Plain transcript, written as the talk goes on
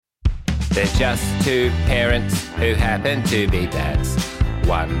They're just two parents who happen to be dads.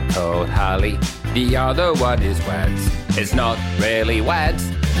 One called Harley, the other one is Wads. It's not really Wads,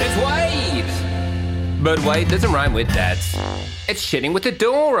 it's Wade! But Wade doesn't rhyme with dads. It's shitting with the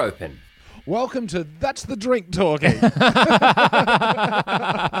door open. Welcome to That's the Drink Talking.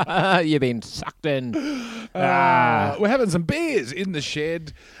 You've been sucked in. We're having some beers in the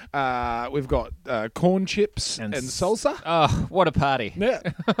shed. We've got corn chips and salsa. Oh, what a party. Yeah,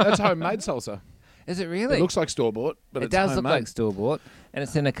 that's homemade salsa. Is it really? It looks like store-bought, but it it's does homemade. look like store-bought. And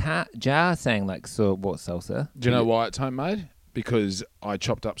it's in a jar saying like store-bought salsa. Do you know why it's homemade? Because I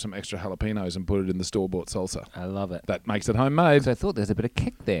chopped up some extra jalapenos and put it in the store-bought salsa. I love it. That makes it homemade. So I thought there was a bit of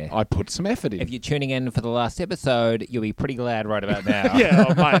kick there. I put some effort in. If you're tuning in for the last episode, you'll be pretty glad right about now.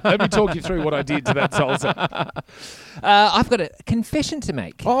 Yeah, mate. Let me talk you through what I did to that salsa. I've got a confession to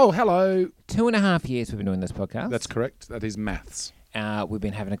make. Oh, hello. 2.5 years we've been doing this podcast. That's correct. That is maths. We've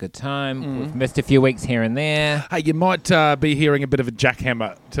been having a good time. We've missed a few weeks here and there. Hey, you might be hearing a bit of a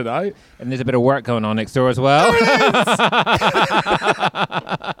jackhammer today. And there's a bit of work going on next door as well.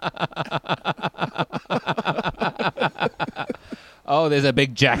 Oh, there's a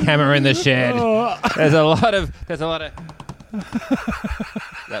big jackhammer in the shed. There's a lot of.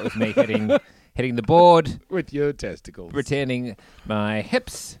 That was me hitting the board With your testicles. pretending my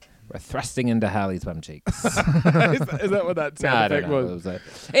hips were thrusting into Harley's bum cheeks. Is that what that No, I sound don't effect know what was? it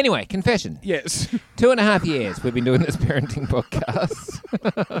was. Anyway, confession. Yes. 2.5 years we've been doing this parenting podcast.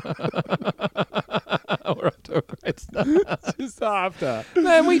 We're up to a great start. Just after.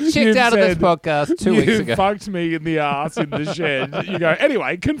 Man, we checked You've out of this said, podcast 2 weeks You ago. fucked me in the ass in the shed. You go,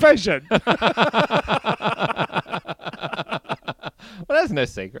 anyway, confession. Well, that's no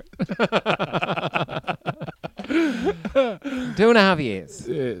secret. 2.5 years.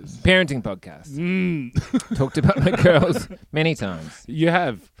 Yes. Parenting podcast. Talked about my girls many times. You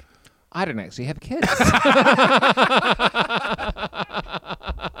have. I don't actually have kids.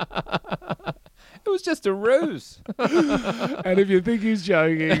 It was just a ruse. And if you think he's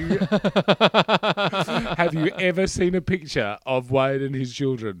joking, have you ever seen a picture of Wade and his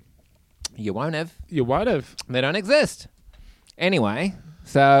children? You won't have. You won't have. They don't exist. Anyway,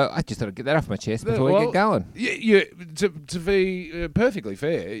 so I just thought I'd get that off my chest before we get going. To be perfectly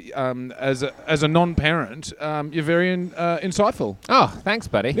fair, as a non-parent, you're very insightful. Oh, thanks,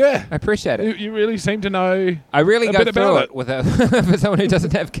 buddy. Yeah. I appreciate it. You really seem to know. I really a go bit through about it with for someone who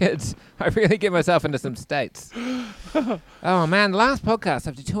doesn't have kids. I really get myself into some states. Oh man, the last podcast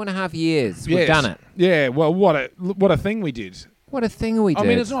after 2.5 years, we've Yes. done it. Yeah. Well, what a thing we did. What a thing we did. I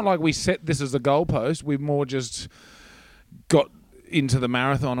mean, it's not like we set this as the goalpost. We more just got into the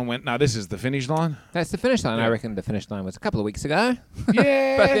marathon and went, no, this is the finish line. That's the finish line. Yeah. I reckon the finish line was a couple of weeks ago.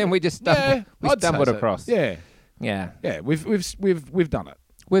 Yeah. But then we just stumbled, I'd say so. across. Yeah. Yeah, Yeah. We've done it.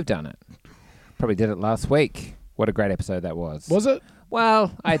 we've done it. Probably did it last week. What a great episode that was. Was it?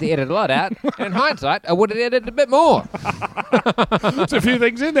 Well, I had to edit a lot out. In hindsight, I would have edited a bit more. There's a few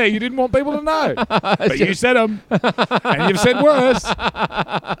things in there you didn't want people to know. But you said them. And you've said worse.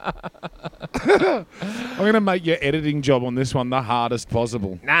 I'm going to make your editing job on this one the hardest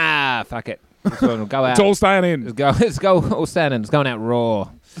possible. Nah, fuck it. This one will go out. It's all staying in. Let's go all standing. It's going out raw.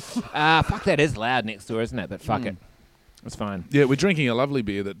 Fuck, that is loud next door, isn't it? But fuck it. It's fine. Yeah, we're drinking a lovely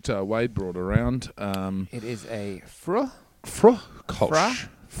beer that Wade brought around. It is a Frö. Frakosh.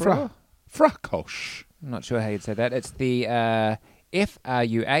 Frakosh. I'm not sure how you'd say that. It's the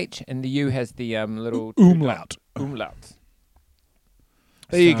F-R-U-H, and the U has the little... Umlaut. Umlaut.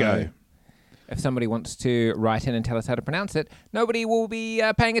 There you So, go. If somebody wants to write in and tell us how to pronounce it, nobody will be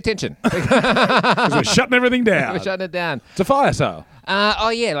paying attention. 'Cause we're shutting everything down. We're shutting it down. It's a fire sale.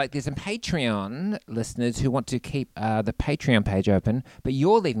 Like there's some Patreon listeners who want to keep the Patreon page open, but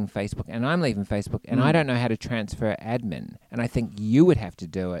you're leaving Facebook and I'm leaving Facebook, and I don't know how to transfer admin, and I think you would have to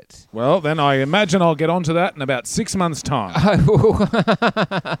do it. Well, then I imagine I'll get onto that in about 6 months' time.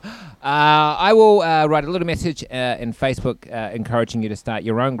 I will write a little message in Facebook encouraging you to start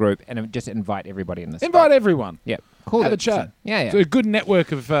your own group and just invite everybody in this. Invite everyone. Yeah, cool. Have a chat. Yeah. It's a good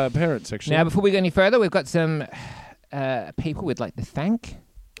network of parents, actually. Now, before we go any further, we've got some people we'd like to thank.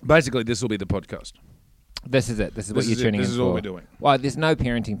 Basically, this will be the podcast. This is it. This is what you're it. tuning in for. This is all we're doing. Well, there's no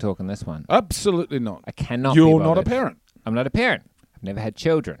parenting talk in this one. Absolutely not. I cannot. You're be not a bothered. parent. I'm not a parent. I've never had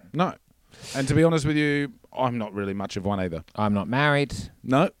children. No. And to be honest with you, I'm not really much of one either. I'm not married.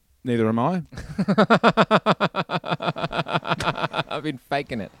 No, neither am I. I've been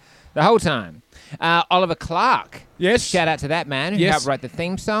faking it the whole time. Oliver Clark. Yes. Shout out to that man who Yes. helped write the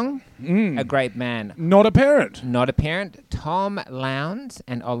theme song. A great man. Not a parent. Not a parent. Tom Lowndes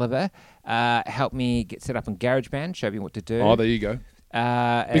and Oliver helped me get set up on GarageBand, showed me what to do. Oh, there you go.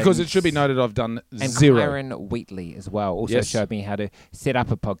 Because it should be noted I've done and 0. Kyron Wheatley as well also Yes. showed me how to set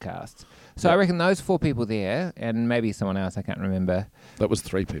up a podcast. So I reckon those 4 people there, and maybe someone else, I can't remember. That was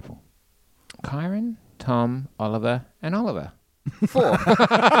 3 people. Kyron, Tom, Oliver, and Oliver. 4.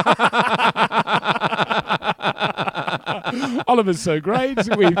 Oliver's so great.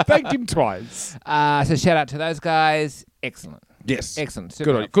 We thanked him twice. So shout out to those guys. Excellent. Yes. Excellent. Super Good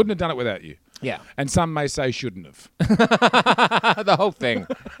on you. helpful. Couldn't have done it without you. Yeah. And some may say shouldn't have. The whole thing.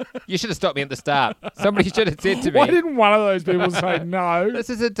 You should have stopped me at the start. Somebody should have said to me, Why didn't one of those people say no? this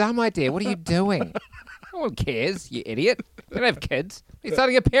is a dumb idea. What are you doing? No one cares, you idiot. You don't have kids. What are you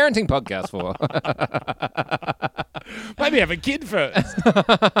starting a parenting podcast for? Maybe have a kid first.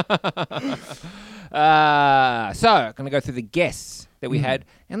 So, I'm going to go through the guests that we had,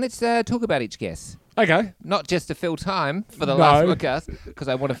 and let's talk about each guest. Okay. Not just to fill time for the No. last podcast, because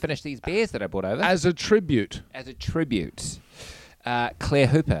I want to finish these beers that I brought over. As a tribute. As a tribute. Claire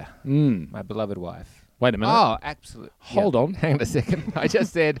Hooper, my beloved wife. Wait a minute. Oh, absolutely. Hold on. Hang on a second. I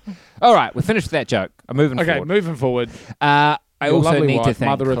just said, all right, we're finished with that joke. I'm moving Okay, forward. moving forward. I Your also lovely need wife, to thank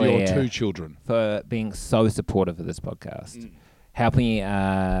mother Claire of your 2 children. for being so supportive of this podcast. Helping me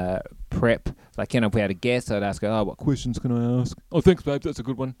prep. Like, if we had a guest, I'd ask her, oh, what questions can I ask? Oh, thanks, babe. That's a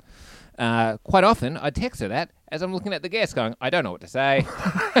good one. Quite often, I'd text her that as I'm looking at the guest going, I don't know what to say.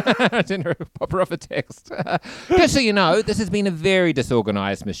 I didn't pop her off a text. Just so you know, this has been a very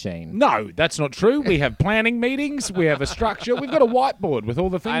disorganized machine. No, that's not true. We have planning meetings. We have a structure. We've got a whiteboard with all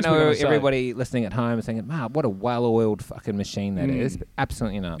the things I we're know going to say. everybody listening at home is thinking, wow, what a well-oiled fucking machine that is. But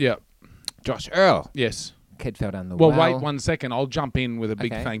absolutely not. Yeah. Josh Earl. Yes. Kid fell down the Well, well. wait 1 second. I'll jump in with a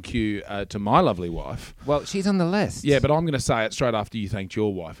big Okay. thank you to my lovely wife. Well, she's on the list. Yeah, but I'm going to say it straight after you thanked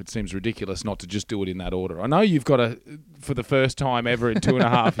your wife. It seems ridiculous not to just do it in that order. I know you've got for the first time ever in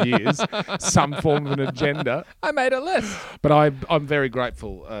 2.5 years, some form of an agenda. I made a list. But I'm very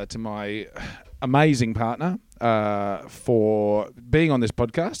grateful to my amazing partner for being on this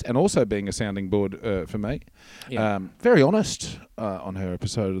podcast and also being a sounding board for me. Yeah. Very honest on her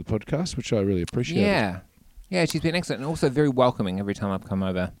episode of the podcast, which I really appreciate. Yeah. Yeah, she's been excellent and also very welcoming every time I've come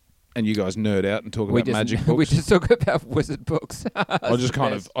over. And you guys nerd out and talk about magic books. We just talk about wizard books. I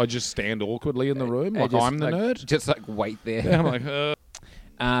just stand awkwardly in the room like I'm the nerd. Just like wait there. Yeah, I'm like,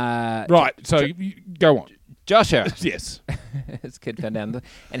 Right. so go on. Joshua. Yes. His kid fell down.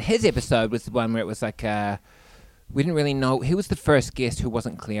 And his episode was the one where it was like, we didn't really know. He was the first guest who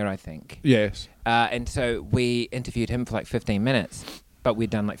wasn't clear, I think. Yes. And so we interviewed him for like 15 minutes. But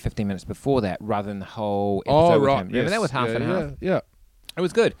we'd done like 15 minutes before that rather than the whole episode with him. Remember, that was half and half. Yeah. It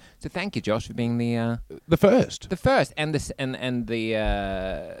was good. So thank you, Josh, for being the first. the first and the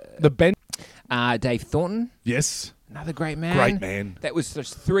Ben. Dave Thornton, Yes. another great man. Great man. That was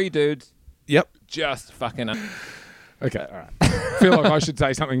just 3 dudes Yep. just fucking up. Okay. All right. I feel like I should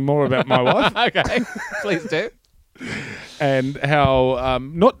say something more about my wife Okay, please do. and how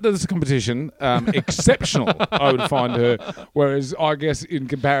not this competition exceptional I would find her, whereas I guess in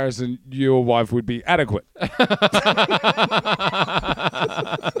comparison your wife would be adequate.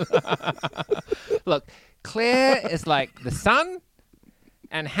 Look, Claire is like the sun,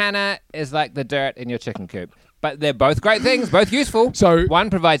 and Hannah is like the dirt in your chicken coop. But they're both great things, both useful. So-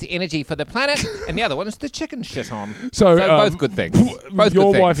 one provides energy for the planet, and the other one is the chicken shit on. So, both good things. Both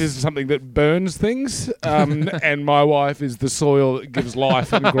your good wife things. is something that burns things, and my wife is the soil that gives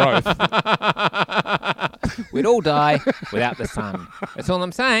life and growth. We'd all die without the sun. That's all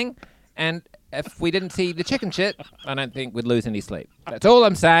I'm saying. And if we didn't see the chicken shit, I don't think we'd lose any sleep. That's all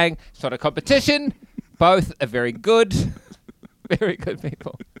I'm saying. It's not a competition. Both are very good. Very good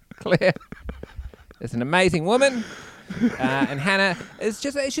people. Claire is an amazing woman. And Hannah is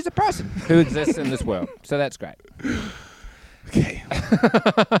she's a person who exists in this world. So that's great. Okay.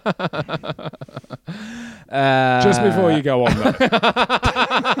 Just before you go on, though.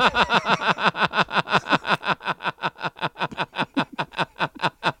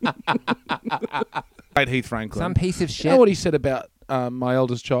 Great Heath Franklin. Some piece of You shit. know what he said about my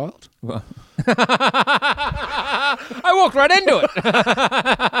eldest child? Well. I walked right into it.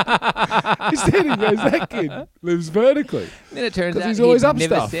 He said he goes, that kid lives vertically. Then it turns 'Cause out he's always he up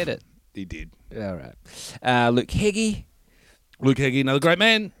never stuff. said it. He did. All right. Luke Heggie, Luke Heggie, another great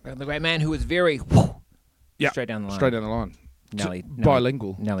man. the great man who was very Yeah, straight down the line. Straight down the line. Nellie,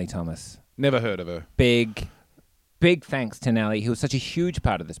 Bilingual. Nellie Thomas. Never heard of her. Big thanks to Nellie, who was such a huge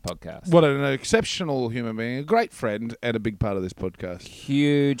part of this podcast. What an exceptional human being, a great friend, and a big part of this podcast.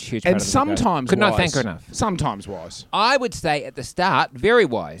 Huge part And of this podcast. sometimes Could not wise. thank her enough. Sometimes wise. I would say at the start, very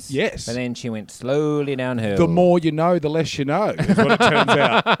wise. Yes. But then she went slowly downhill. The more you know, the less you know, is what it turns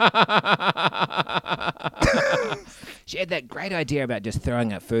out. She had that great idea about just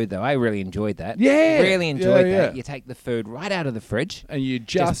throwing out food, though. I really enjoyed that. Yeah. Really enjoyed Yeah, that. yeah. You take the food right out of the fridge. And you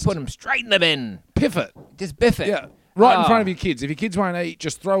Just put them straight in the bin. piff it. Just biff it. Yeah. Right in Oh. front of your kids. If your kids won't eat,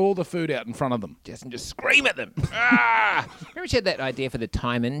 just throw all the food out in front of them. Just scream at them. Ah! Remember she had that idea for the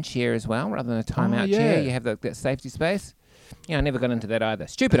time-in chair as well, rather than a time-out yeah. chair. You have that safety space. Yeah, I never got into that either.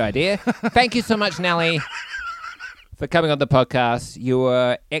 Stupid idea. Thank you so much, Nelly, for coming on the podcast. You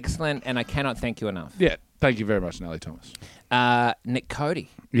were excellent, and I cannot thank you enough. Yeah. Thank you very much, Nellie Thomas. Nick Cody,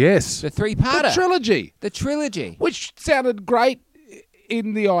 Yes. the three-parter. The trilogy. The trilogy. Which sounded great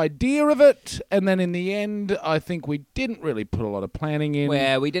in the idea of it, and then in the end, I think we didn't really put a lot of planning in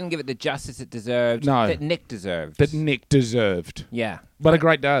Where we didn't give it the justice it deserved. No. That Nick deserved. that Nick deserved. Yeah. But a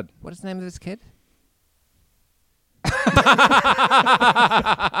great dad. What is the name of this kid?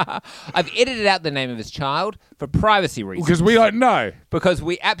 I've edited out the name of his child for privacy reasons. Because we don't know Because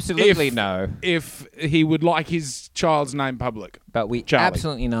we absolutely know. if he would like his child's name public. But we Charlie.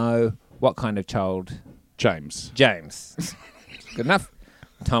 absolutely know what kind of child. James. James. Good enough.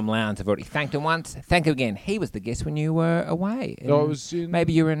 Tom Lowndes, I've already thanked him once. Thank him again. He was the guest when you were away. I was in...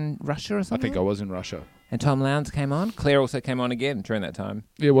 Maybe you were in Russia or I something? think I was in Russia. And Tom Lowndes came on. Claire also came on again during that time.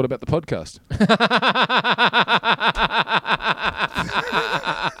 Yeah, what about the podcast?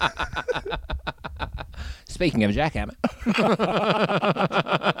 Speaking of jackhammer.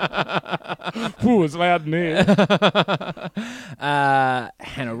 Ooh, it's loud in here.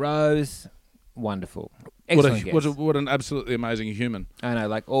 Hannah Rose. Wonderful. What, Excellent guest. what an absolutely amazing human. I know,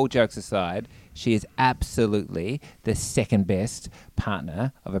 like all jokes aside, she is absolutely the second best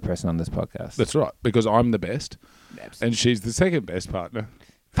partner of a person on this podcast. That's right, because I'm the best, Absolutely. and she's the second best partner.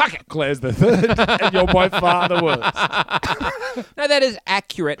 Fuck it. Claire's the third, and you're by far the worst. No, that is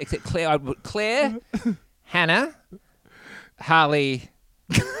accurate, except Claire, Hannah, Harley,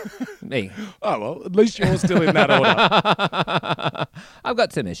 me. Oh, well, at least you're still in that order. I've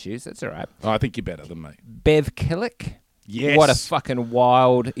got some issues. That's all right. I think you're better than me. Bev Killick. Yes. What a fucking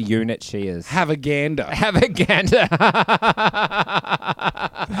wild unit she is. Have a gander. Have a gander.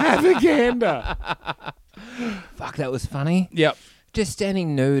 Have a gander. Fuck, that was funny. Yep. Just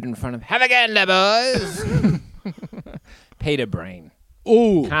standing nude in front of Have a gander, boys. Peter Breen.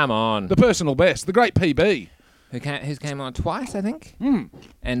 Ooh, Come on. the personal best, the great PB. Who's came on twice, I think. Hmm.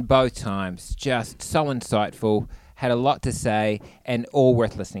 And both times just so insightful, had a lot to say, and all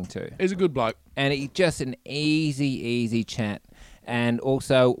worth listening to. He's a good bloke. And just an easy chat. And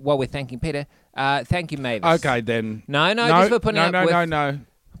also, while we're thanking Peter, thank you, Mavis. Okay, then. No, just for putting up with No.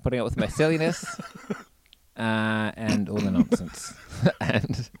 putting up with my silliness and all the nonsense.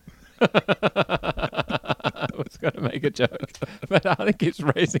 And I was going to make a joke, but Harley keeps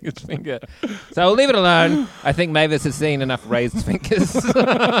raising his finger. So I'll leave it alone. I think Mavis has seen enough raised fingers. All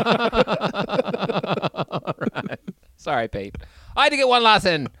right. Sorry, Pete. I had to get one last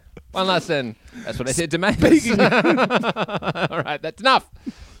in. That's what I said to Mavis. All right, that's enough.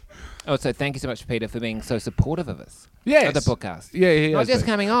 Also, thank you so much, Peter, for being so supportive of us. Yes. Of the podcast. Yeah, he Not has just been.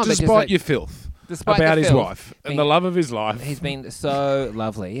 coming on, but just Despite like, your filth despite about the his filth, wife and the love of his life. He's been so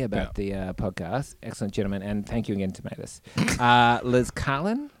lovely about the podcast. Excellent gentleman. And thank you again to Mavis. Liz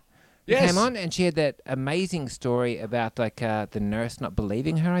Carlin came on, and she had that amazing story about the nurse not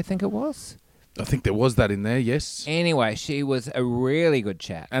believing her, I think it was. I think there was that in there, yes. Anyway, she was a really good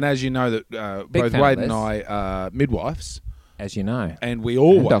chat, And as you know, that Big both fan of Wade and Liz. I are midwives, as you know. and we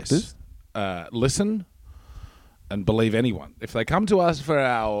always doctors. listen and believe anyone. If they come to us for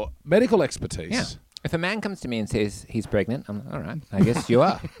our medical expertise, Yeah. If a man comes to me and says he's pregnant, I'm like, all right, I guess you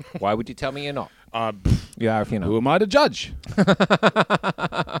are. Why would you tell me you're not? You are if you're who not. am I to judge?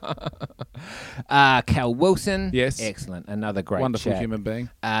 Cal Wilson. Yes. Excellent. Another great Wonderful chat. human being.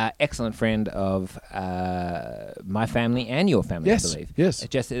 Excellent friend of my family and your family, Yes, I believe. yes.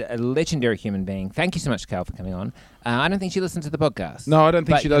 Just a legendary human being. Thank you so much, Cal, for coming on. I don't think she listens to the podcast. No, I don't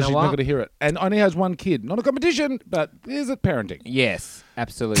think But she does. you know She's what? not going to hear it. And only has one kid. Not a competition, but is it parenting? Yes,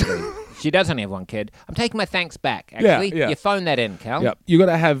 absolutely. She does only have one kid. I'm taking my thanks back, actually. Yeah. You phoned that in, Cal. Yep.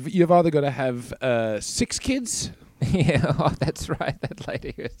 You've either got to have 6 kids. Yeah, oh, that's right. That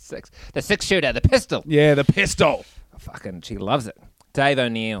lady who's 6. The 6-shooter, the pistol. Yeah, the pistol. Fucking, she loves it. Dave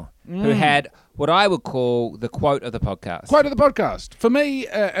O'Neill, who had what I would call the quote of the podcast. Quote of the podcast. For me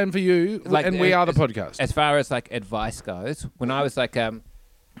and for you, Like, and we are the podcast. As far as advice goes, when I was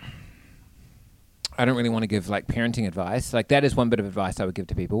I don't really want to give parenting advice. That is one bit of advice I would give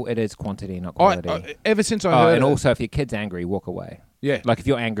to people. It is quantity, not quality. Ever since I heard and it, also if your kid's angry, walk away. yeah. If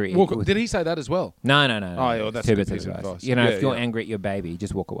you're angry, Did he say that as well? No. Oh, yeah, well, that's Two a good bits of piece of advice. advice. You know, Yeah, if you're yeah. angry at your baby,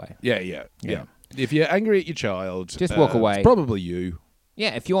 just walk away. Yeah. If you're angry at your child, Just walk away. It's probably you.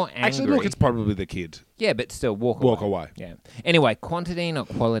 Yeah, if you're angry. Actually, look, it's probably the kid. Yeah, but still walk away. Yeah. Anyway, quantity, not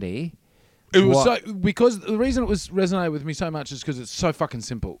quality. It was because the reason it was resonated with me so much is because it's so fucking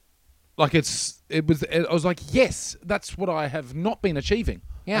simple. Like I was like, yes, that's what I have not been achieving.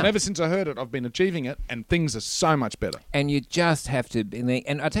 Yeah. And ever since I heard it, I've been achieving it, and things are so much better. And you just have to,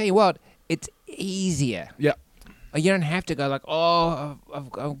 and I tell you what, it's easier. Yeah. You don't have to go like, oh,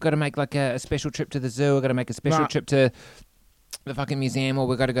 I've got to make like a special trip to the zoo. I've got to make a special trip to the fucking museum, or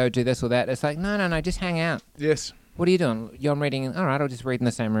we've got to go do this or that. It's like, no, just hang out. Yes. What are you doing? I'm reading. All right, I'll just read in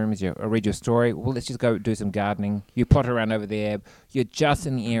the same room as you. I'll read your story. Well, let's just go do some gardening. You potter around over there. You're just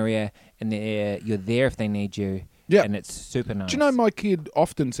in the area, and you're there if they need you. Yeah. And it's super nice. Do you know my kid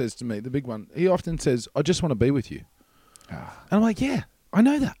often says to me, the big one, he often says, I just want to be with you. And I'm like, yeah, I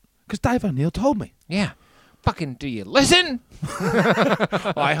know that, because Dave O'Neill told me. Yeah. Fucking do you listen?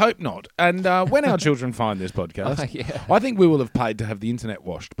 I hope not. And when our children find this podcast, I think we will have paid to have the internet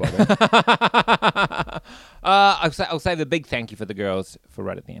washed by then. I'll say the big thank you for the girls for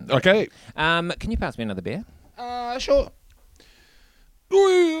right at the end. Okay. Can you pass me another beer? Sure.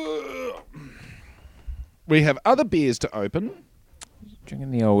 We have other beers to open. Drinking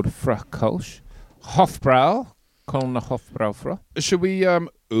the old Frakolsch. Hofbrau. Calling the Hofbrau Fra. Should we,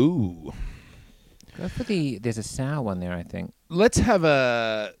 ooh. Go for there's a sour one there, I think. Let's have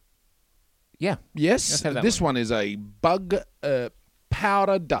a... Yeah. Yes, this one is a Bug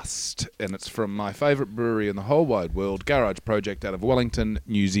Powder Dust, and it's from my favourite brewery in the whole wide world, Garage Project, out of Wellington,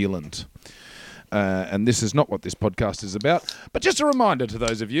 New Zealand. And this is not what this podcast is about, but just a reminder to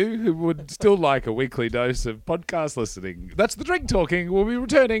those of you who would still like a weekly dose of podcast listening. That's The Drink Talking. We'll be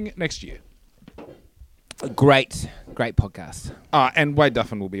returning next year. Great podcast. And Wade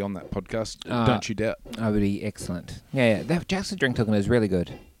Duffin will be on that podcast, don't you doubt. That would be excellent. Yeah. Jackson Drink Talking is really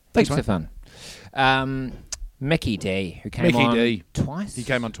good. Thanks, so fun. Mickey D, who came on twice. He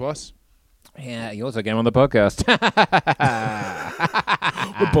came on twice. Yeah, he also came on the podcast.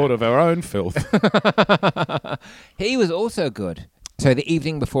 We're bored of our own filth. He was also good. So the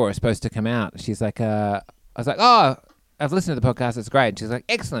evening before it was supposed to come out, she's like, I was like, oh, I've listened to the podcast, it's great. And she's like,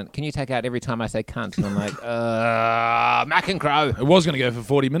 excellent. Can you take out every time I say cunt? And I'm like, Mac and Crow. It was going to go for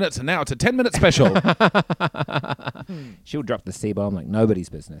 40 minutes, and now it's a 10-minute special. She'll drop the C-bomb like nobody's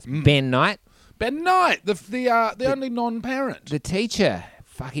business. Ben Knight. Ben Knight, the only non-parent. The teacher.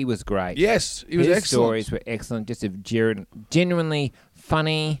 Fuck, he was great. Yes, he was His excellent. Stories were excellent. Just a genuinely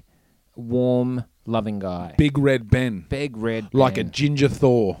funny, warm, loving guy. Big Red Ben. Like a ginger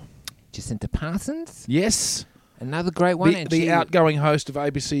Thor. Jacinta Parsons. Yes. Another great one. The outgoing host of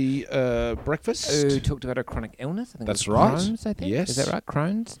ABC Breakfast. Who talked about a chronic illness. I think That's it was right. Crohn's, I think. Yes. Is that right?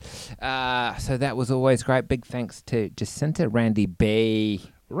 Crohn's. So that was always great. Big thanks to Jacinta, Randy B.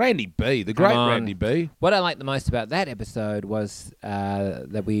 Randy B, the great Randy B. What I liked the most about that episode was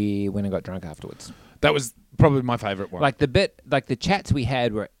that we went and got drunk afterwards. That was probably my favourite one. Like the chats we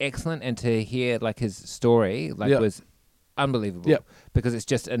had were excellent, and to hear like his story was unbelievable. Yep. Because it's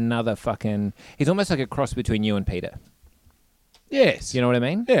just another fucking... He's almost like a cross between you and Peter. Yes. You know what I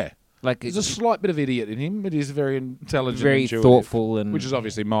mean? Yeah. Like There's a slight bit of idiot in him, but he's very intelligent, very intuitive, thoughtful, and which is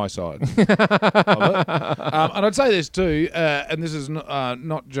obviously my side of it. And I'd say this too, and this is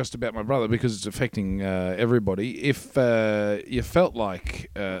not just about my brother because it's affecting everybody. If you felt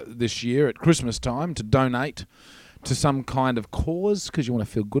like this year at Christmas time to donate to some kind of cause because you want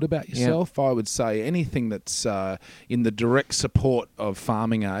to feel good about yourself, I would say anything that's in the direct support of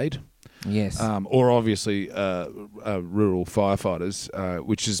farming aid. Yes. Or obviously rural firefighters,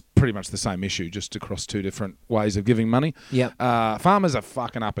 which is pretty much the same issue, just across two different ways of giving money. Yep. Farmers are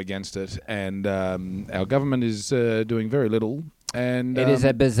fucking up against it, and our government is doing very little. And it is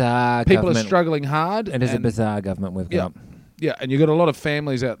a bizarre people government. are struggling hard. It is a bizarre government we've got. Yeah, and you've got a lot of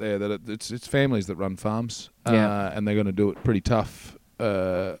families out there that it's families that run farms, and they're going to do it pretty tough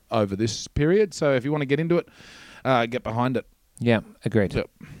over this period. So if you want to get into it, get behind it. Yeah, agreed.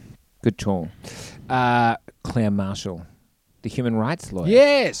 Yep. Good call. Claire Marshall, the human rights lawyer.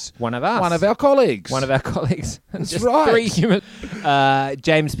 Yes. One of us. One of our colleagues. That's just right. 3 human...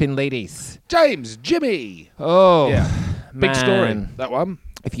 James Pinleadis. James, Jimmy. Oh, yeah. Big man. story, that one.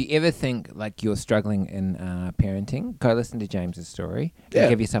 If you ever think like you're struggling in parenting, go listen to James's story and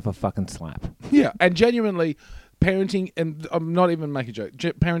give yourself a fucking slap. Yeah, and genuinely... Parenting, and I'm not even making a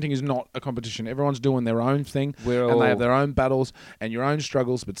joke, parenting is not a competition. Everyone's doing their own thing, and they have their own battles and your own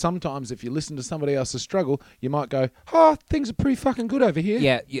struggles. But sometimes if you listen to somebody else's struggle, you might go, oh, things are pretty fucking good over here.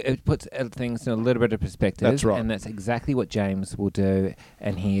 Yeah, it puts things in a little bit of perspective. That's right. And that's exactly what James will do.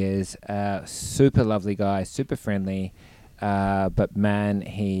 And he is a super lovely guy, super friendly. But man,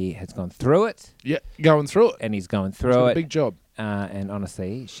 he has gone through it. Yeah, going through it. And he's going He's through got it. a big job. And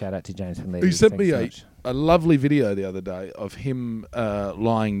honestly, shout out to James from Levy. He sent Thanks me so much. a lovely video the other day of him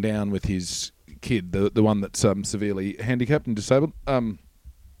lying down with his kid, the one that's severely handicapped and disabled,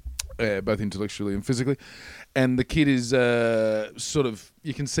 both intellectually and physically. And the kid is sort of,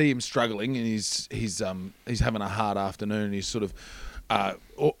 you can see him struggling, and he's having a hard afternoon. And he's sort of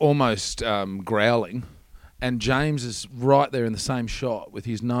almost growling. And James is right there in the same shot with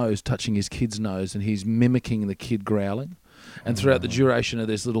his nose touching his kid's nose, and he's mimicking the kid growling. And throughout the duration of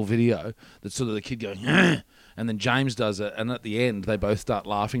this little video, that's sort of the kid going, and then James does it, and at the end, they both start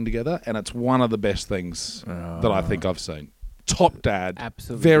laughing together, and it's one of the best things that I think I've seen. Top dad.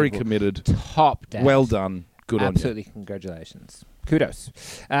 Absolutely. Very committed. Top dad. Well done. Good Absolutely. Congratulations. Kudos.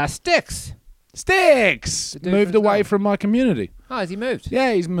 Sticks. Sticks! The dude Moved from away Zone. from my community. Oh, has he moved?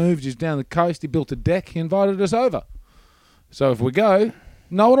 Yeah, he's moved. He's down the coast. He built a deck. He invited us over. So if we go,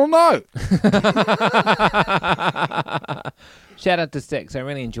 no one will know. Shout out to Sticks. I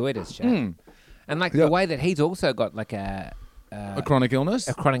really enjoyed his chat. And like the way that he's also got like a chronic illness.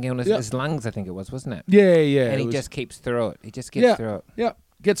 a chronic illness, Yep. his lungs, I think it was, wasn't it? Yeah. And he just keeps through it. He just gets through it. Yeah.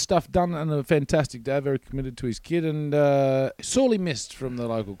 Gets stuff done, and a fantastic dad, very committed to his kid, and sorely missed from the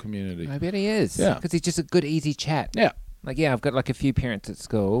local community. I bet he is. Yeah. Because he's just a good, easy chat. Yeah. Like, yeah, I've got like a few parents at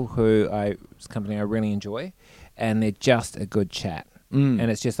school whose company I really enjoy, and they're just a good chat. And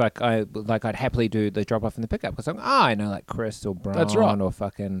it's just like I'd happily do the drop off and the pickup because I know like Chris or Brian That's right. or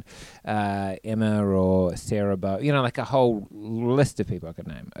fucking Emma or Sarah, like a whole list of people I could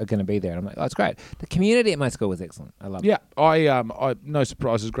name are going to be there. And I'm like, oh, it's great. The community at my school was excellent. I love it. I no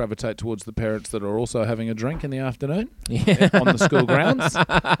surprises gravitate towards the parents that are also having a drink in the afternoon Yeah. on the school grounds.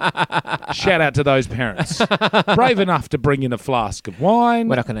 Shout out to those parents, brave enough to bring in a flask of wine.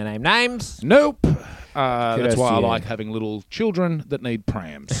 We're not going to name names. Nope. That's why to I you. like having little children that need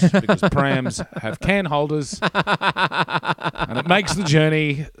prams, because prams have can holders, and it makes the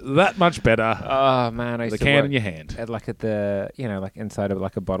journey that much better. Oh man, I used The to can work in your hand. at like at the like inside of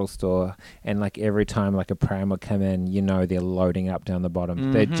like a bottle store, and like every time like a pram would come in, they're loading up down the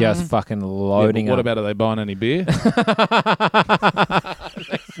bottom. They're just fucking loading What up. about, are they buying any beer?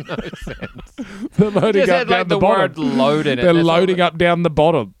 Makes no sense. They're loading Just up had down like the the bottom. word load in it. They're That's all loading up down the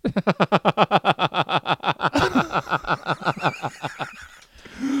bottom.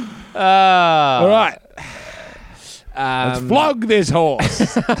 All right, let's flog this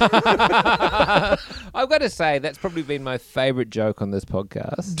horse. I've got to say that's probably been my favourite joke on this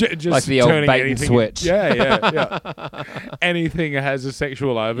podcast. Just like the old turning bait and anything- switch. Yeah. Anything that has a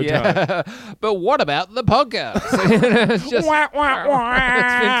sexual overtone. Yeah. But what about the podcast? It's just Wah, wah, wah.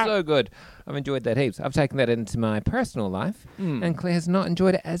 it's been so good. I've enjoyed that heaps. I've taken that into my personal life, and Claire has not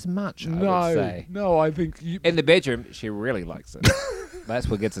enjoyed it as much, I would say. No, I think you... In the bedroom, she really likes it. That's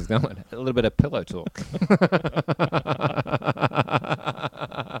what gets us going. A little bit of pillow talk.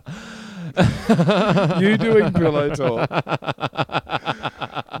 You doing pillow talk.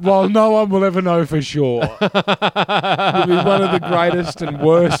 Well, no one will ever know for sure. It'll be one of the greatest and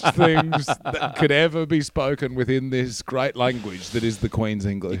worst things that could ever be spoken within this great language that is the Queen's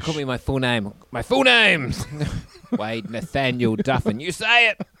English. Call me my full name. My full name! Wade Nathaniel Duffin. You say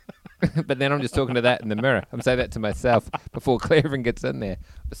it! But then I'm just talking to that in the mirror. I'm saying that to myself before Claire even gets in there.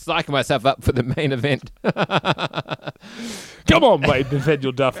 I'm psyching myself up for the main event. Come on, Wade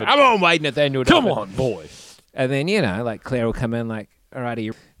Nathaniel Duffin. Come on, Wade Nathaniel Duffin. Come on, boy. And then, like Claire will come in like,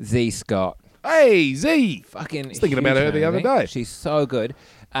 alrighty, Z Scott. Hey, Z. Fucking I was thinking about huge her the fan, other eh? day. She's so good.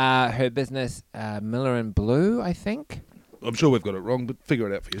 Her business, Miller and Blue, I think. I'm sure we've got it wrong, but figure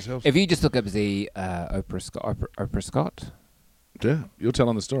it out for yourselves. If you just look up Z Oprah Scott, Yeah, you're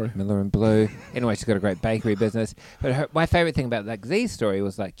telling the story. Miller and Blue. Anyway, she's got a great bakery business. But my favorite thing about like Z's story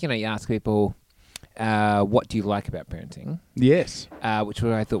was like, you ask people, what do you like about parenting? Yes. Which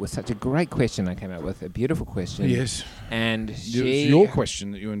I thought was such a great question. I came up with a beautiful question. Yes. And It's your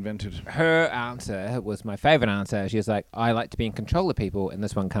question that you invented. her answer was my favorite answer. She was like, I like to be in control of people, and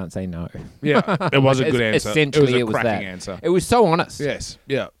this one can't say no. Yeah, it was a good answer. Essentially, it was a cracking that. answer. It was so honest. Yes,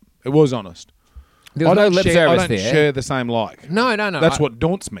 yeah, it was honest. There was no lip I service don't there. share the same like. No. That's what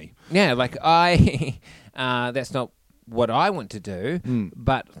daunts me. Yeah, like that's not what I want to do,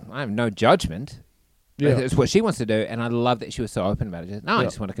 but I have no judgment. Yeah. It's what she wants to do, and I love that she was so open about it. Just, I Yeah.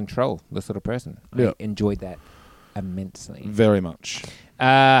 just want to control this sort of person. Yeah. I enjoyed that immensely. Very much.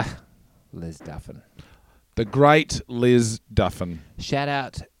 Liz Duffin. The great Liz Duffin. Shout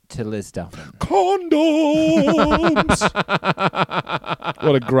out to Liz Duffin. Condoms!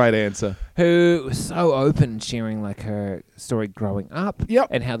 What a great answer. Who was so open sharing like her story growing up. Yep.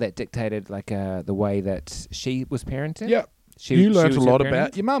 And how that dictated like the way that she was parenting. Yeah. She You learnt was a lot her parent.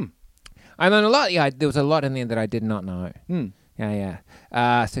 about your mum. I learned a lot. Yeah, there was a lot in there that I did not know.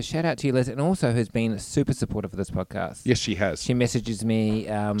 Yeah. So shout out to you, Liz, and also who's been super supportive of this podcast. Yes, she has. She messages me.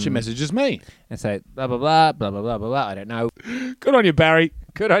 She messages me. And say blah blah blah blah blah blah blah blah. I don't know. Good on you, Barry.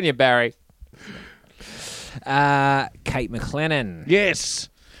 Good on you, Barry. Kate McLennan. Yes.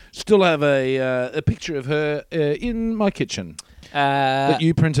 Still have a picture of her in my kitchen that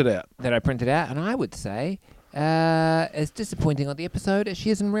you printed out. That I printed out, and I would say as disappointing on the episode as she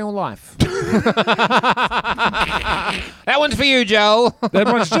is in real life. That one's for you, Joel. That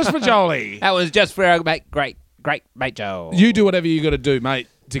one's just for Jolie. That one's just for our great mate Joel. You do whatever you got to do, mate,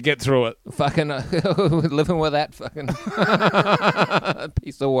 to get through it. Fucking living with that fucking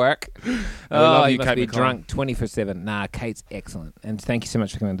piece of work. love you you, must Kate be McLennan. drunk 24/7. Nah, Kate's excellent, and thank you so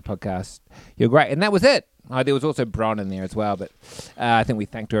much for coming on the podcast. You're great, and that was it. There was also Bron in there as well, but I think we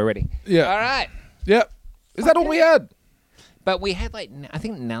thanked her already. Yeah. All right. Yep. Is that all we had? But we had I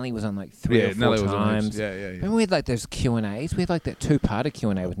think Nelly was on like three or four Nelly was on times. heaps. Yeah. Remember we had like those Q&As? We had like that 2-parter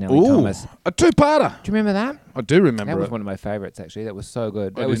Q&A with Nelly Ooh, Thomas. a two-parter. Do you remember that? I do remember That was it. one of my favourites, actually. That was so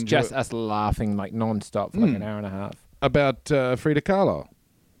good. I It was did enjoy just it. us laughing like non-stop for like an hour and a half. About Frida Kahlo.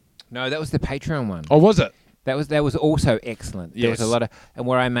 No, that was the Patreon one. Oh, was it? That was also excellent. There was a Yes. lot of, and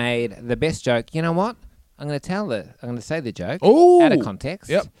where I made the best joke. You know what? I'm going to say the joke Ooh. out of context.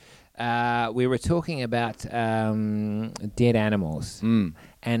 Yep. We were talking about dead animals,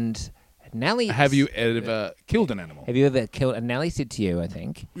 and Nelly. Have you ever killed an animal? Have you ever killed? And Nelly said to you, I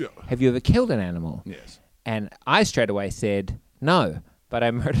think. Yeah. Have you ever killed an animal? Yes. And I straight away said no. But I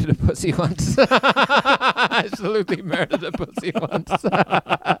murdered a pussy once. I absolutely murdered a pussy once.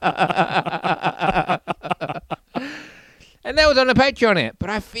 And that was on a Patreon app. But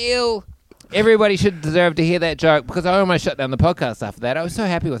I feel everybody should deserve to hear that joke because I almost shut down the podcast after that. I was so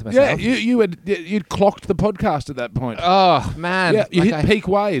happy with Yeah, myself. you'd clocked the podcast at that point. Oh, man. Yeah, you Like hit peak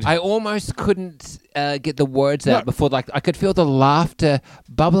Wade. I almost couldn't get the words out No. before, like, I could feel the laughter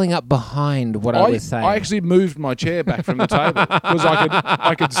bubbling up behind what I was saying. I actually moved my chair back from the table because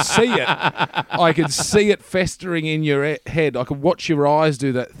I could see it. I could see it festering in your head. I could watch your eyes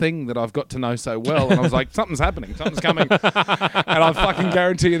do that thing that I've got to know so well. And I was like, something's happening. Something's coming. And I fucking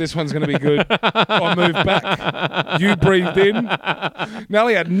guarantee you this one's going to be good. I moved back. You breathed in.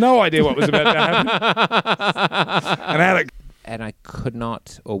 Nelly had no idea what was about to happen. And had it. And I could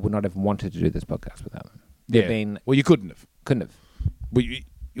not or would not have wanted to do this podcast without them. Yeah. Well, you couldn't have. Couldn't have. Well, you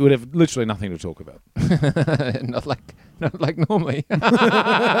would have literally nothing to talk about. not like normally.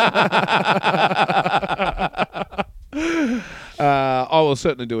 I will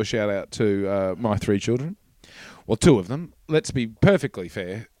certainly do a shout out to my 3 children. Well, 2 of them. Let's be perfectly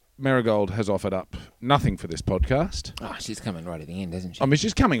fair. Marigold has offered up nothing for this podcast. Oh, she's coming right at the end, isn't she? I mean,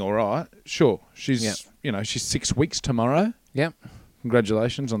 she's coming all right. Sure. She's, she's 6 weeks tomorrow. Yep.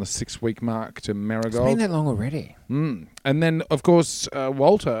 Congratulations on the 6-week mark to It's Marigold. been that long already. And then, of course,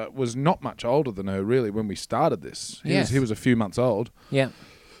 Walter was not much older than her, really, when we started this. He was a few months old. Yeah.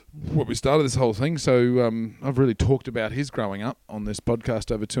 When we started this whole thing. So I've really talked about his growing up on this podcast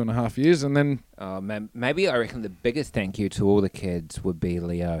over 2.5 years. And then... maybe I reckon the biggest thank you to all the kids would be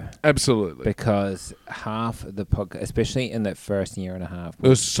Leo. Absolutely. Because half of the podcast, especially in that first year and a half, There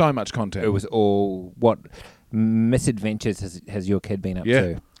was so much content. it was all what misadventures has your kid been up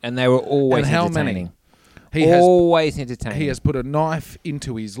to? And they were always And how entertaining. many? Always entertaining. He has put a knife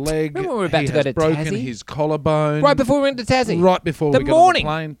into his leg. Remember when we were about he to go has to broken Tassie? his collarbone. Right before we went to Tassie. Right before The we got morning.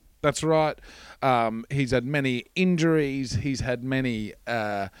 on the plane. That's right. He's had many injuries. He's had many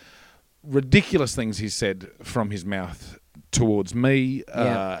ridiculous things he's said from his mouth towards me.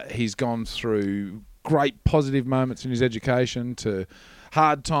 He's gone through great positive moments in his education to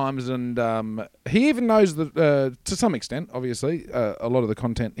hard times, and he even knows that to some extent, obviously, a lot of the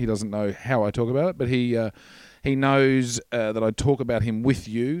content he doesn't know how I talk about it, but he knows that I talk about him with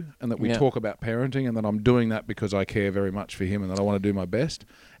you and that we talk about parenting and that I'm doing that because I care very much for him and that I want to do my best.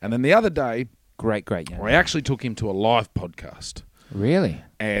 And then the other day, Great young. I actually took him to a live podcast. Really?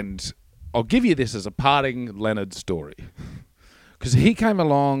 And I'll give you this as a parting Leonard story. Because he came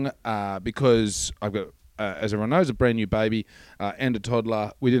along because I've got, as everyone knows, a brand new baby and a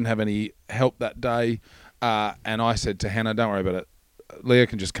toddler. We didn't have any help that day. And I said to Hannah, don't worry about it. Leah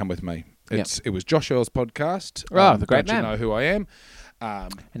can just come with me. It was Josh Earl's podcast. The great Don't man. You Know Who I Am.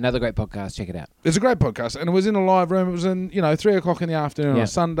 Another great podcast. Check it out. It's a great podcast, and it was in a live room. It was in 3:00 in the afternoon on a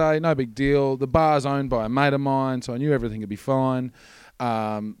Sunday. No big deal. The bar's owned by a mate of mine, so I knew everything would be fine.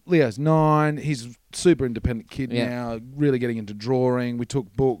 Leo's 9. He's a super independent kid now, really getting into drawing. We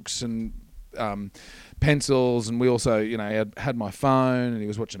took books and pencils, and we also, had my phone, and he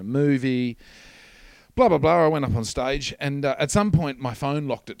was watching a movie. blah, blah, blah. I went up on stage, and at some point my phone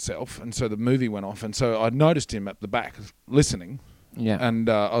locked itself, and so the movie went off, and so I noticed him at the back listening, Yeah. and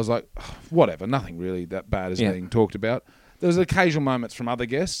I was like, whatever, nothing really that bad is being talked about. There was occasional moments from other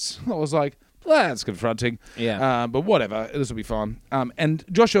guests. I was like, well, that's confronting. Yeah. But whatever, this will be fine. And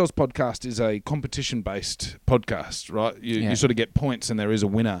Josh Earl's podcast is a competition-based podcast, right? You sort of get points, and there is a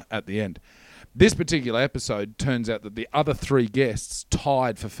winner at the end. This particular episode turns out that the other 3 guests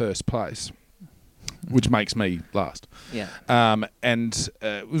tied for first place, which makes me last. Yeah. And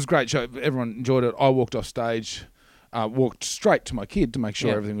it was a great show. Everyone enjoyed it. I walked off stage, walked straight to my kid to make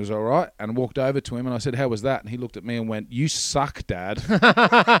sure everything was all right, and walked over to him, and I said, how was that? And he looked at me and went, you suck, Dad.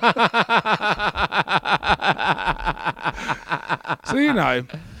 So, you know,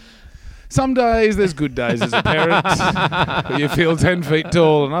 some days there's good days as a parent where you feel 10 feet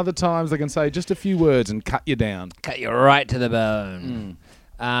tall, and other times they can say just a few words and cut you down. Cut you right to the bone.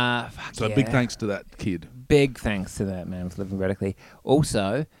 So big thanks to that kid. Big thanks to that man for living radically.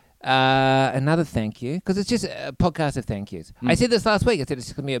 Also, another thank you, because it's just a podcast of thank yous. I said this last week. I said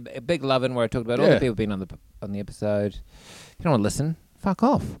it's going to be a big love-in where I talked about all the people being on the episode. If you don't want to listen, fuck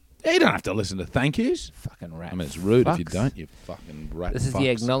off. Yeah, you don't have to listen to thank yous. Fucking rat. I mean, it's rude if you fucks. don't, you fucking rat. This is fucks. the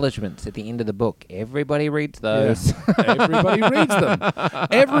acknowledgements at the end of the book. Everybody reads those. Everybody reads them.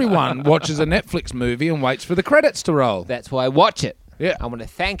 Everyone watches a Netflix movie and waits for the credits to roll. That's why I watch it. Yeah. I want to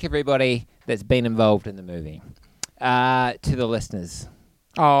thank everybody that's been involved in the movie. To the listeners.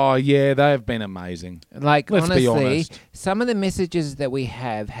 Oh, yeah, they have been amazing. Like, Let's honestly, be honest. some of the messages that we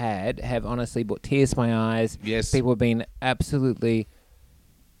have honestly brought tears to my eyes. Yes. People have been absolutely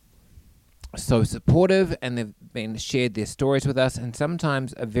so supportive, and they've been shared their stories with us, and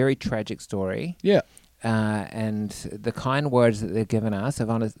sometimes a very tragic story. Yeah. And the kind words that they've given us have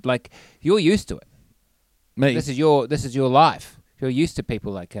honest, like, you're used to it. Me. This is your life. You're used to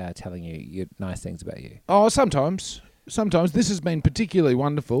people like telling you nice things about you. Oh, sometimes. Sometimes. This has been particularly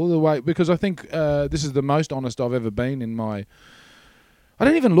wonderful, the way, because I think this is the most honest I've ever been in my... I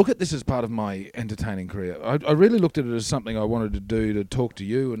don't even look at this as part of my entertaining career. I really looked at it as something I wanted to do to talk to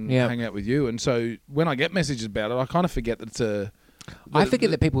you and hang out with you. And so when I get messages about it, I kind of forget that it's a... I forget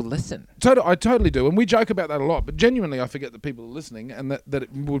that people listen. I totally do. And we joke about that a lot. But genuinely, I forget that people are listening and that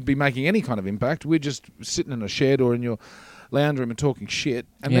it would be making any kind of impact. We're just sitting in a shed or in your lounge room and talking shit.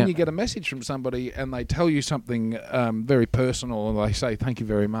 And then you get a message from somebody and they tell you something very personal, and they say, thank you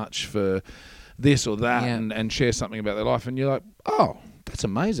very much for this or that, and share something about their life. And you're like, oh... That's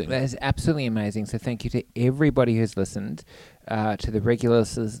amazing. That is absolutely amazing. So thank you to everybody who's listened, to the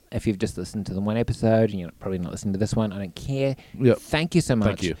regulars. If you've just listened to the one episode and you're probably not listening to this one, I don't care. Yep. Thank you so much.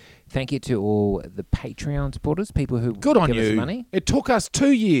 Thank you. Thank you to all the Patreon supporters, people who Good on give you. us money. It took us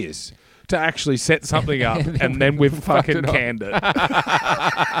 2 years to actually set something up, and then we've fucking canned it. But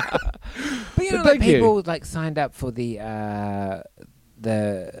you know, thank people like signed up for the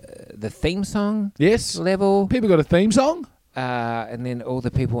theme song Yes. level. People got a theme song? And then all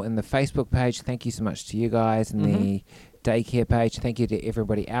the people in the Facebook page, thank you so much to you guys, and the daycare page. Thank you to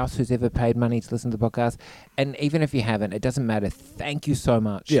everybody else who's ever paid money to listen to the podcast. And even if you haven't, it doesn't matter. Thank you so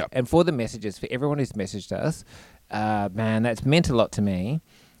much. Yeah. And for the messages, for everyone who's messaged us, man, that's meant a lot to me.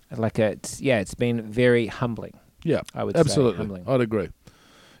 Like it's been very humbling. Yeah, I would say absolutely. humbling. I'd agree.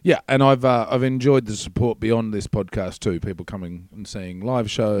 Yeah, and I've enjoyed the support beyond this podcast too. People coming and seeing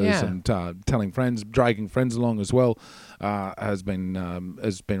live shows and telling friends, dragging friends along as well, has been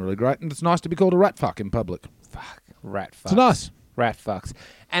really great. And it's nice to be called a rat fuck in public. Fuck. Rat fucks. It's nice. Rat fucks.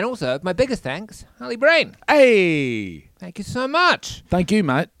 And also, my biggest thanks, Harley Brain. Hey, Thank you so much. thank you,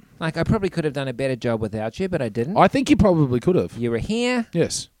 mate. Like, I probably could have done a better job without you, but I didn't. I think you probably could have. You were here,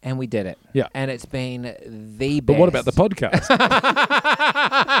 Yes. and we did it. Yeah. And it's been the best. But what about the podcast?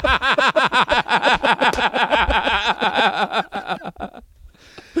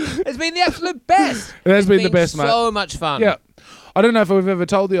 It's been the absolute best. It has It's been the best, mate. So much fun. Yeah. I don't know if we've ever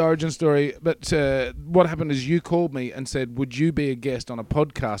told the origin story, but what happened is you called me and said, would you be a guest on a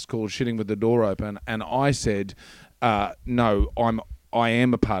podcast called Shitting with the Door Open? And I said, no, I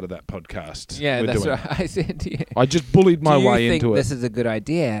am a part of that podcast. Yeah, We're that's doing right. I said to you. I just bullied my Do you way think into this it. is a good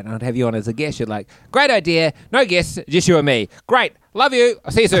idea? And I'd have you on as a guest. You're like, great idea. No guests, just you and me. Great. Love you.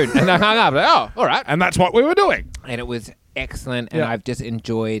 I'll see you soon. And I hung up. Like, oh, all right. And that's what we were doing. And it was excellent, and Yeah. I've just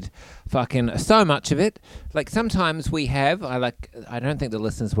enjoyed fucking so much of it. Like, sometimes I don't think the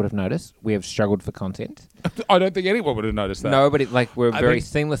listeners would have noticed, we have struggled for content. I don't think anyone would have noticed that. Nobody, like, we're I very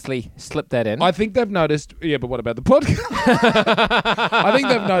think- seamlessly slipped that in. I think they've noticed, but what about the podcast? I think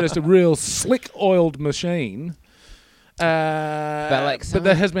they've noticed a real slick-oiled machine. But like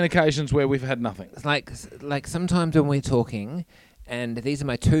there has been occasions where we've had nothing. like sometimes when we're talking, And these are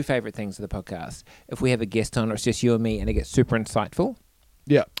my two favourite things of the podcast. If we have a guest on or it's just you and me and it gets super insightful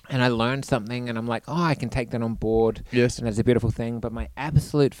Yeah. and I learn something and I'm like, oh, I can take that on board. Yes. And it's a beautiful thing. But my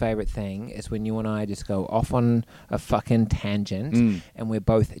absolute favourite thing is when you and I just go off on a fucking tangent and we're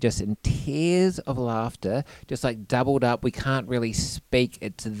both just in tears of laughter, just like doubled up. We can't really speak.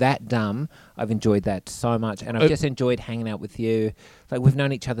 It's that dumb. I've enjoyed that so much. And I've just enjoyed hanging out with you. Like we've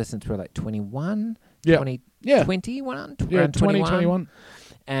known each other since we were like 21, Yeah. 20, Yeah. 21, Yeah, around 21. 2021.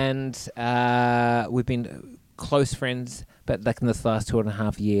 And we've been close friends, but like in this last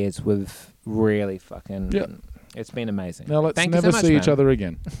 2.5 years, we've really fucking... Yeah. It's been amazing. Now let's Thank you so never much, see each man. other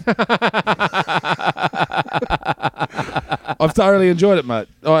again. I've thoroughly enjoyed it, mate.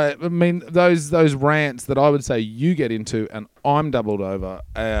 I mean, those rants that I would say you get into and I'm doubled over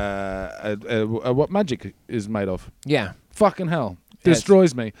are what magic is made of. Yeah. Fucking hell.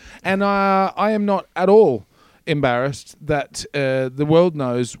 Destroys me. And I am not at all embarrassed that the world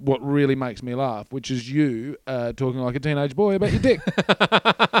knows what really makes me laugh, which is you talking like a teenage boy about your dick.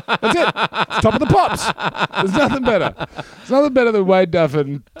 That's it. It's top of the pops. There's nothing better. There's nothing better than Wade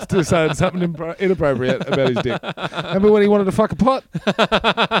Duffin saying something inappropriate about his dick. Remember when he wanted to fuck a pot?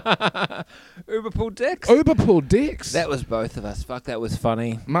 Uber pulled dicks. Uber pulled dicks. That was both of us. Fuck, that was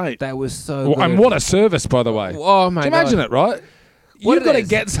funny. Mate. That was so Well, good. and what a service, by the way. Oh, my Can you imagine God. it, right? What You've it got to is.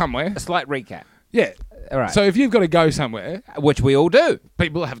 get somewhere. A slight recap. Yeah. All right. So if you've got to go somewhere, Which we all do.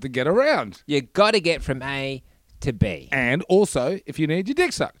 people have to get around. You got to get from A to B. And also, if you need your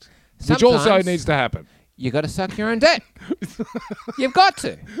dick sucked, which also Sometimes- needs to happen. You got to suck your own dick. You've got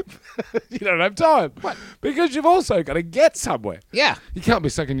to. You don't have time. What? Because you've also got to get somewhere. Yeah. You can't be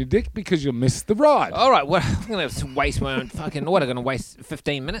sucking your dick because you'll miss the ride. All right, well, I'm going to waste my own fucking... What, I'm going to waste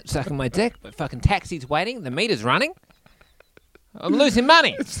 15 minutes sucking my dick? But fucking taxi's waiting, the meter's running. I'm losing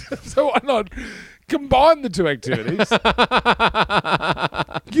money. So why not combine the two activities?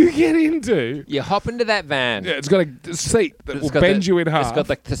 You get into... You hop into that van. Yeah, it's got a seat that It's will got bend the- you in half. It's got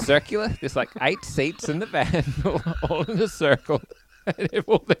like the circular. There's like 8 seats in the van, all in a circle. And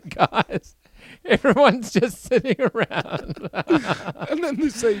all the guys, everyone's just sitting around. and then the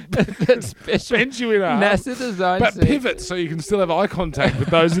seat That special bends you in half. NASA design But seat. pivot so you can still have eye contact with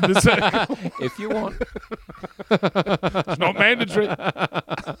those in the circle. If you want. It's not mandatory.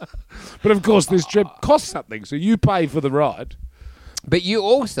 But of course, this trip costs something, so you pay for the ride. But you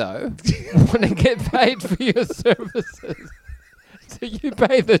also want to get paid for your services. So you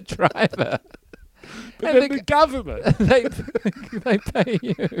pay the driver. But And then the government they pay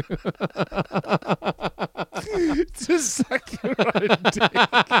you. to suck your own dick.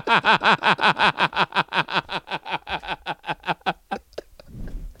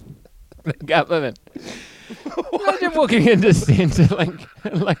 The government. Imagine walking into Centrelink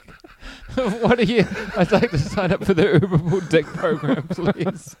like, what are you? I'd like to sign up for the Uberable Dick program,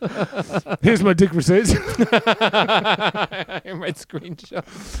 please. Here's my dick receipts. My screenshot.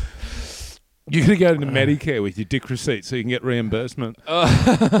 You're going to go into Medicare with your dick receipt so you can get reimbursement. They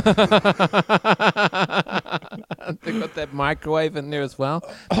got that microwave in there as well.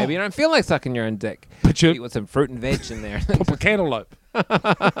 Maybe you don't feel like sucking your own dick. But You want some fruit and veg in there. pop a cantaloupe. A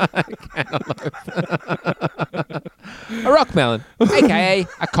rock melon, a.k.a.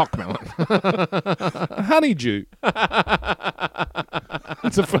 a cock melon. A honeydew.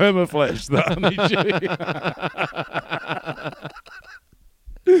 It's a firmer flesh, the honeydew.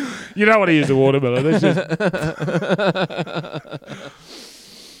 You don't want to use a watermelon. That's just...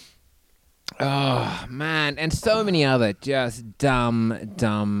 Oh, man. And so many other just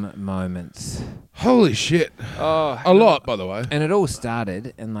dumb moments. Holy shit. Oh, A lot, by the way. And it all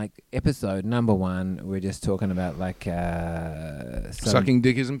started in like episode number 1. We're just talking about like Sucking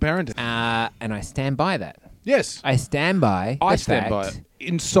dick isn't parenting. and I stand by that. Yes. I stand by. I the stand by fact it.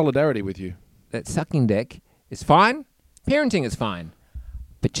 In solidarity with you. that sucking dick is fine. Parenting is fine.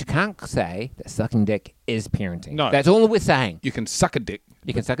 But you can't say that sucking dick is parenting. No. That's all we're saying. You can suck a dick.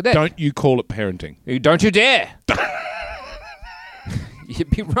 You can suck a dick. Don't you call it parenting. Don't you dare.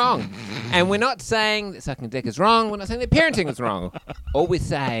 You'd be wrong. And we're not saying that sucking dick is wrong. We're not saying that parenting is wrong. All we're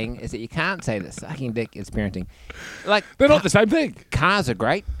saying is that you can't say that sucking dick is parenting. Like, They're not the same thing. cars are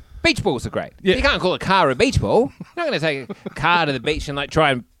great. Beach balls are great. Yeah. You can't call a car a beach ball. You're not going to take a car to the beach and like try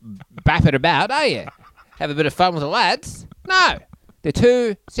and bap it about, are you? Have a bit of fun with the lads. No. They're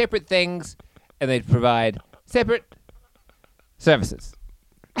two separate things and they provide separate services.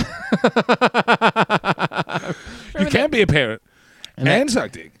 You can be a parent and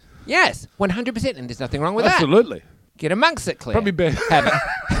suck dick. Yes, 100%, and there's nothing wrong with that. Absolutely. Get amongst it, Claire. Probably better. Have it.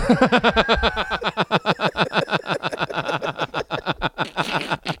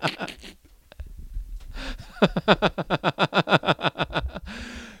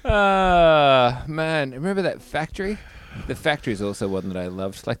 Man, remember that factory? The factory is also one that I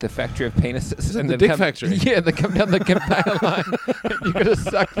loved, like the factory of penises. Is it the dick factory? Yeah, they come down the conveyor line. And you got to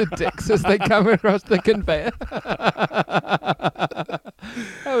suck the dicks as they come across the conveyor.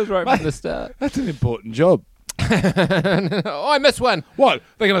 That was right from the start. That's an important job. Oh, I missed one. What?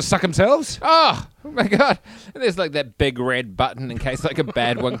 They're going to suck themselves? Oh my God. And there's like that big red button in case like a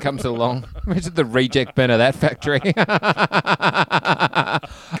bad one comes along. Imagine the reject bin of that factory.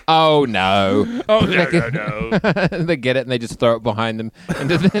 Oh no. Oh, no. They get it and they just throw it behind them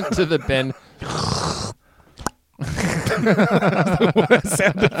into the bin.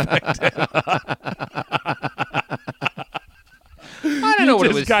 Sound effect. I don't know what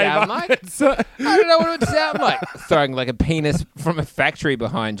it would sound like. I don't know what it would sound like. Throwing like a penis from a factory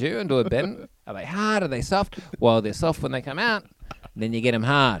behind you into a bin. Are they hard? Are they soft? Well, they're soft when they come out. Then you get them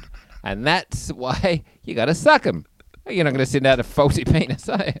hard. And that's why you got to suck them. You're not going to send out a faulty penis,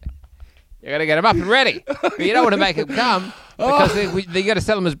 are you? You got to get them up and ready. But you don't want to make them come because you got to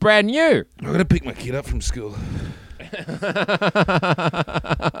sell them as brand new. I'm going to pick my kid up from school.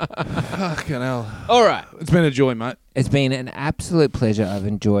 Fucking hell. All right. It's been a joy, mate. It's been an absolute pleasure. I've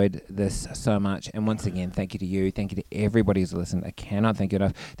enjoyed this so much. And once again, thank you to you. Thank you to everybody who's listened. I cannot thank you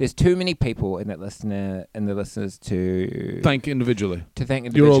enough. There's too many people in the listeners to thank individually.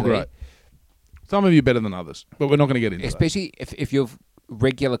 You're all great. Some of you better than others, but we're not going to get into especially if you're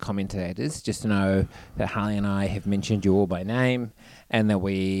regular commentators, just to know that Harley and I have mentioned you all by name and that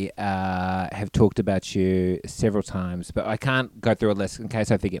we have talked about you several times, but I can't go through a list in case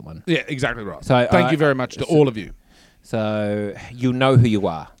I forget one. Yeah, exactly right. So thank you very much to all of you. So you know who you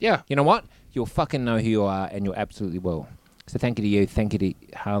are. Yeah. You know what? You'll fucking know who you are, and you absolutely will. So thank you to you. Thank you to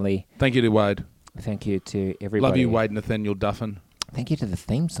Harley. Thank you to Wade. Thank you to everybody. Love you, Wade Nathaniel Duffin. Thank you to the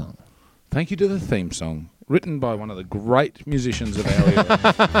theme song. Thank you to the theme song, written by one of the great musicians of our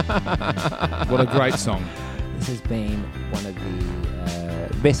era. What a great song. This has been one of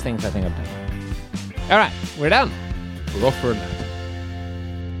the best things I think I've done. All right, we're done. We're off for a nap.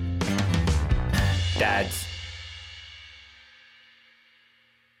 Dads.